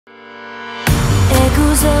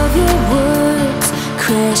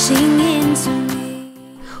crashing into me.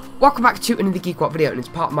 Welcome back to another GeekaWhat video, and it's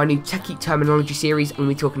part of my new techie terminology series. I'm going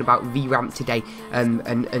to be talking about VRAM today,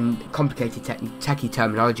 and complicated techie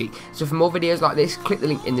terminology. So for more videos like this, click the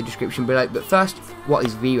link in the description below. But first, what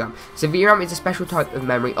is VRAM? So VRAM is a special type of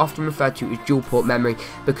memory, often referred to as dual port memory,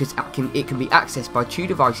 because it can be accessed by two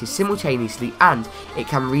devices simultaneously, and it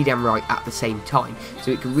can read and write at the same time.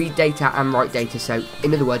 So it can read data and write data, so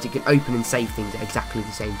in other words, it can open and save things at exactly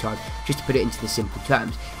the same time, just to put it into the simple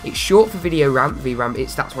terms. It's short for video RAM,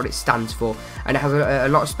 VRAM, that's what it stands for, and it has a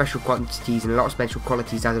lot of special quantities and a lot of special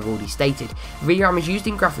qualities, as I've already stated. VRAM is used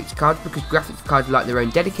in graphics cards because graphics cards like their own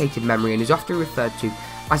dedicated memory and is often referred to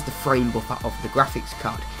as the frame buffer of the graphics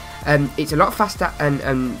card. It's a lot faster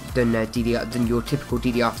than your typical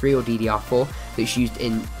DDR3 or DDR4 that's used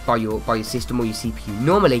by your system or your CPU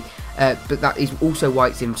normally, but that is also why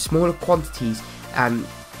it's in smaller quantities, and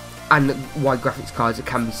why graphics cards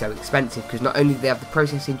can be so expensive, because not only do they have the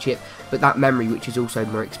processing chip, but that memory, which is also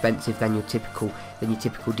more expensive than your typical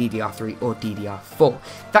DDR3 or DDR4.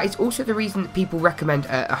 That is also the reason that people recommend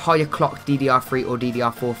a higher clocked DDR3 or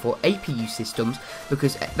DDR4 for APU systems,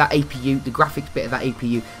 because that APU, the graphics bit of that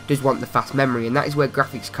APU, does want the fast memory, and that is where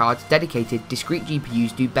graphics cards, dedicated discrete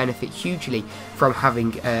GPUs, do benefit hugely from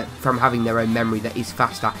having their own memory that is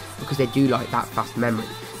faster, because they do like that fast memory.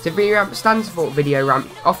 So VRAM stands for video RAM,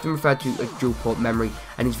 often referred to as dual port memory,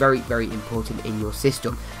 and is very, very important in your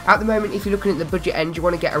system. At the moment, if you're looking at the budget end, you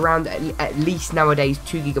want to get around at least nowadays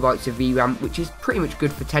 2 GB of VRAM, which is pretty much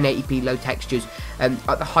good for 1080p low textures.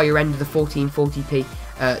 At the higher end of the 1440p,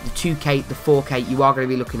 the 2K, the 4K, you are going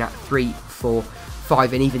to be looking at 3, 4,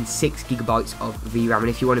 5 and even 6 GB of VRAM. And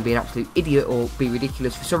if you want to be an absolute idiot or be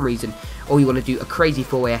ridiculous for some reason, or you want to do a crazy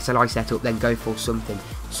 4-way SLI setup, then go for something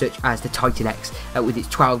such as the Titan X with its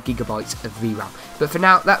 12 GB of VRAM. But for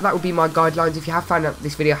now, that would be my guidelines. If you have found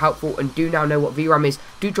this video helpful and do now know what VRAM is,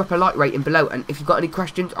 do drop a like rating below, and if you've got any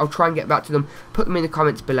questions, I'll try and get back to them. Put them in the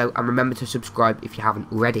comments below, and remember to subscribe if you haven't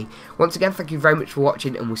already. Once again, thank you very much for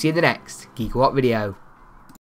watching, and we'll see you in the next GeekaWhat video.